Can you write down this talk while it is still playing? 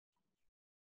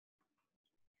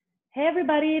Hey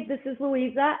everybody, this is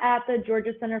Louisa at the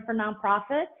Georgia Center for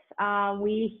Nonprofits.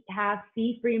 We have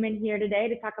Freeman here today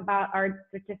to talk about our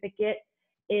certificate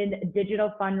in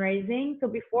digital fundraising. So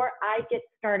before I get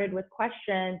started with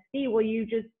questions, will you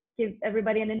just give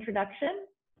everybody an introduction?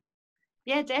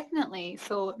 Yeah, definitely.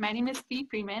 So my name is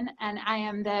Freeman, and I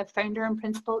am the founder and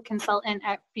principal consultant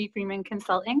at Freeman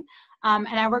Consulting. And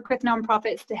I work with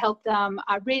nonprofits to help them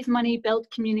raise money,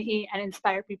 build community, and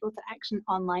inspire people to action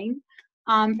online.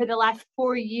 For the last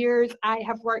 4 years, I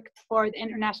have worked for the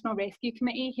International Rescue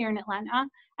Committee here in Atlanta,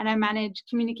 and I manage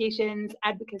communications,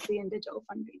 advocacy, and digital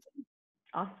fundraising.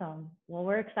 Awesome. Well,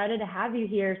 we're excited to have you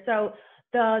here. So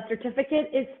the certificate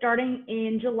is starting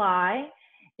in July.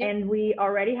 Yep. And we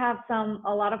already have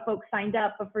a lot of folks signed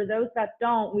up, but for those that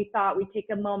don't, we thought we'd take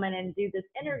a moment and do this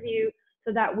interview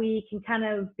so that we can kind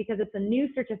of, because it's a new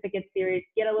certificate series,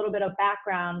 get a little bit of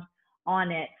background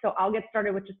on it. So I'll get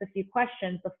started with just a few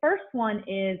questions. The first one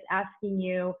is asking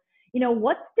you,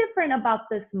 what's different about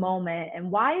this moment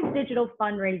and why is digital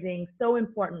fundraising so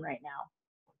important right now?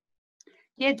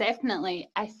 Yeah, definitely.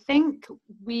 I think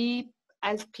we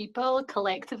as people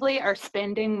collectively are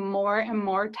spending more and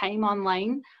more time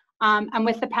online. And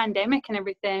with the pandemic and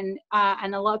everything,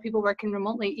 and a lot of people working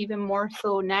remotely, even more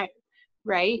so now,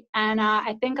 right? And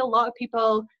I think a lot of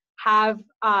people have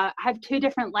two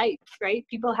different lives, right?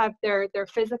 People have their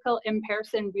physical,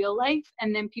 in-person, real life,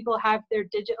 and then people have their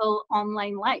digital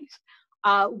online life.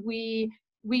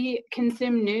 We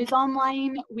consume news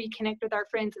online, we connect with our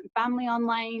friends and family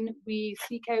online, we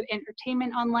seek out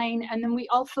entertainment online, and then we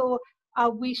also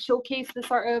we showcase the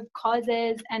sort of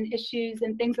causes and issues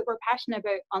and things that we're passionate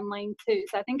about online too.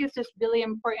 So I think it's just really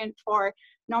important for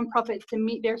nonprofits to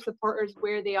meet their supporters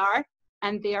where they are,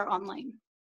 and they are online.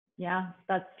 Yeah,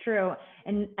 that's true.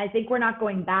 And I think we're not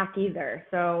going back either.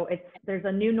 So there's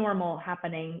a new normal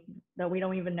happening that we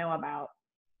don't even know about.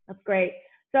 That's great.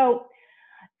 So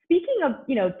speaking of,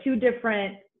 two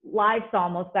different lives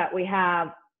almost that we have,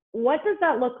 what does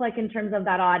that look like in terms of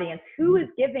that audience? Who is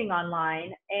giving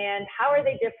online and how are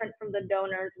they different from the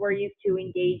donors we're used to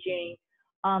engaging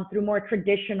through more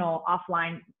traditional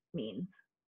offline means?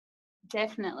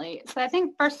 Definitely. So I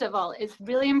think first of all, it's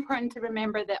really important to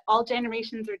remember that all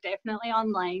generations are definitely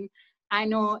online. I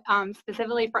know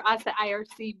specifically for us at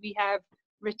IRC, we have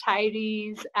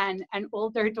retirees and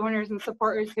older donors and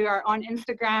supporters who are on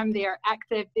Instagram. They are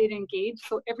active, they're engaged,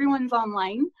 so everyone's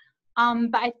online.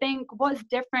 But I think what's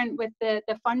different with the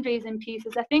fundraising piece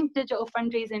is I think digital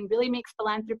fundraising really makes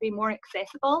philanthropy more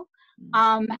accessible.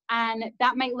 And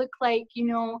that might look like,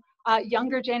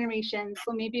 younger generations,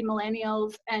 so maybe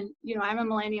millennials, and I'm a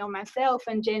millennial myself,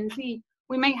 and Gen Z,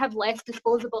 we might have less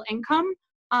disposable income.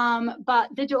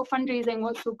 But digital fundraising,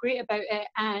 what's so great about it,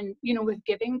 and with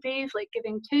giving days, like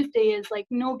Giving Tuesday, is like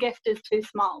no gift is too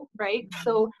small, right?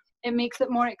 So it makes it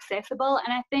more accessible.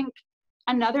 And I think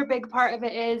another big part of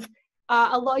it is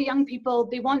a lot of young people,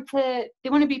 they want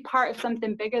to be part of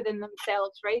something bigger than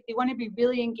themselves, right? They want to be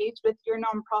really engaged with your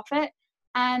nonprofit.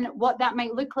 And what that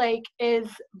might look like is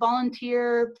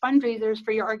volunteer fundraisers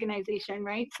for your organization,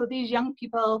 right? So these young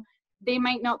people, they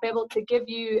might not be able to give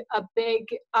you a big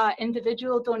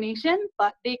individual donation,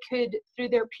 but they could, through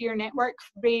their peer networks,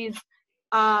 raise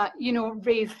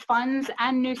funds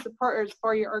and new supporters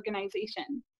for your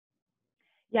organization.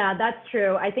 Yeah, that's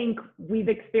true. I think we've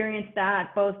experienced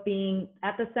that both being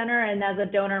at the center and as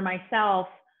a donor myself.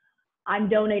 I'm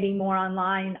donating more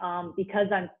online because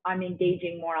I'm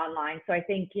engaging more online. So I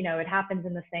think it happens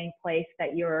in the same place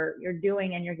that you're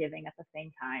doing and you're giving at the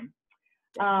same time.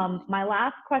 My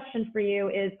last question for you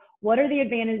is, what are the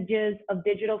advantages of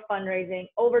digital fundraising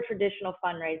over traditional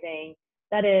fundraising?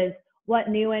 That is, what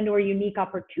new and or unique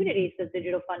opportunities does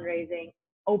digital fundraising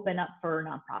open up for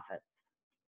nonprofits?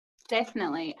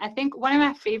 Definitely. I think one of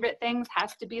my favorite things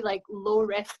has to be like low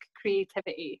risk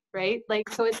creativity, right? Like,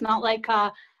 so it's not like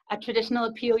a traditional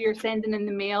appeal you're sending in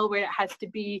the mail where it has to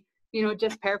be,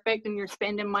 just perfect and you're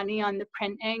spending money on the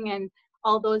printing and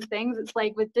all those things. It's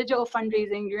like with digital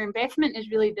fundraising, your investment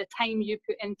is really the time you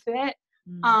put into it.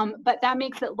 But that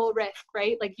makes it low risk,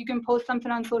 right? Like you can post something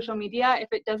on social media. If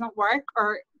it doesn't work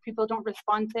or people don't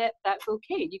respond to it, that's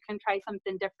okay. You can try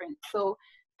something different. So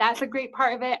that's a great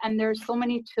part of it. And there's so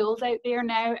many tools out there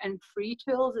now, and free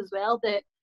tools as well, that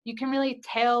you can really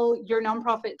tell your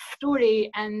nonprofit story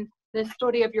and the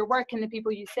story of your work and the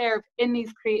people you serve in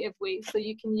these creative ways. So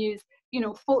you can use,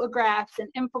 photographs and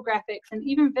infographics and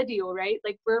even video, right?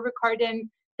 Like we're recording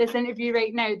this interview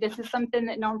right now. This is something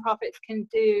that nonprofits can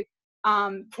do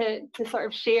to sort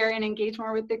of share and engage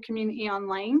more with the community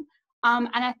online. And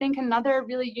I think another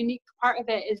really unique part of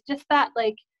it is just that,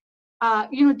 like,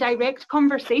 direct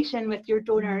conversation with your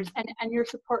donors and your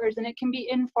supporters, and it can be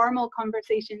informal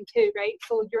conversation too, right?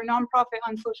 So your nonprofit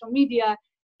on social media,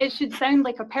 it should sound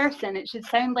like a person. It should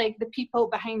sound like the people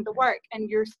behind the work, and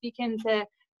you're speaking to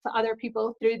other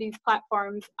people through these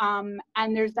platforms.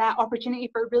 And there's that opportunity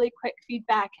for really quick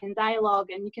feedback and dialogue,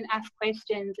 and you can ask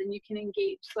questions and you can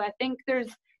engage. So I think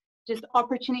there's just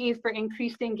opportunities for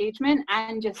increased engagement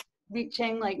and just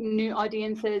reaching like new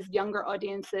audiences, younger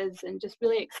audiences, and just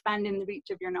really expanding the reach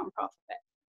of your nonprofit.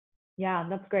 Yeah,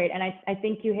 that's great. And I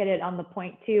think you hit it on the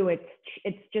point too.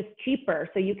 It's just cheaper.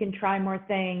 So you can try more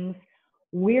things.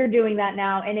 We're doing that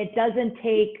now, and it doesn't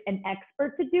take an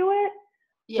expert to do it.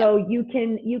 Yeah. So you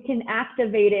can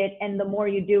activate it, and the more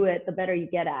you do it, the better you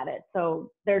get at it. So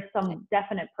there's some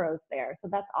definite pros there. So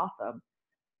that's awesome.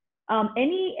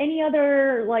 Any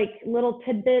other like little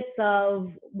tidbits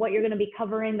of what you're going to be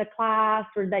covering the class,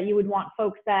 or that you would want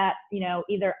folks that, you know,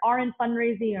 either are in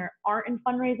fundraising or aren't in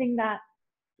fundraising that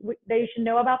they should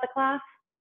know about the class?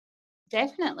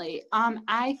 Definitely.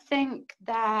 I think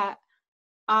that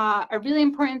a really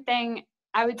important thing,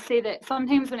 I would say that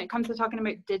sometimes when it comes to talking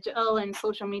about digital and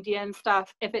social media and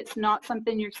stuff, if it's not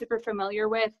something you're super familiar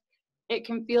with, it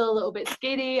can feel a little bit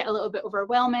scary, a little bit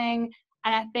overwhelming.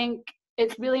 And I think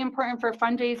it's really important for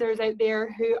fundraisers out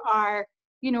there who are,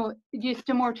 you know, used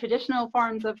to more traditional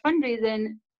forms of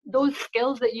fundraising. Those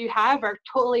skills that you have are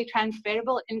totally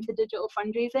transferable into digital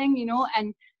fundraising, you know,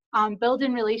 and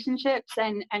building relationships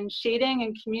and sharing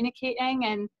and communicating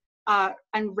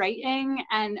and writing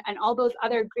and all those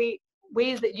other great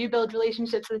ways that you build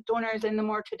relationships with donors in the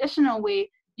more traditional way,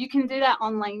 you can do that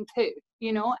online too,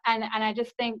 you know, and I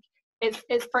just think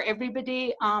it's for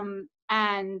everybody.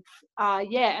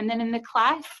 Yeah, and then in the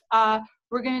class,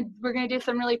 we're gonna do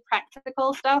some really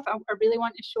practical stuff. I really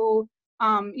want to show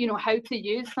you know, how to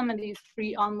use some of these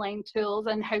free online tools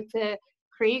and how to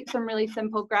create some really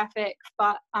simple graphics,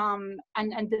 but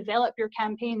and develop your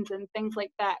campaigns and things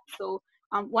like that. So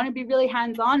want to be really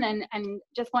hands-on and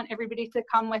just want everybody to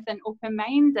come with an open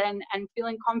mind and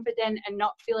feeling confident and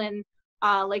not feeling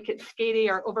like it's scary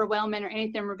or overwhelming or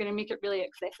anything. We're going to make it really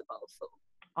accessible. So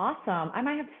Awesome. I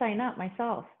might have to sign up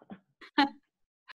myself.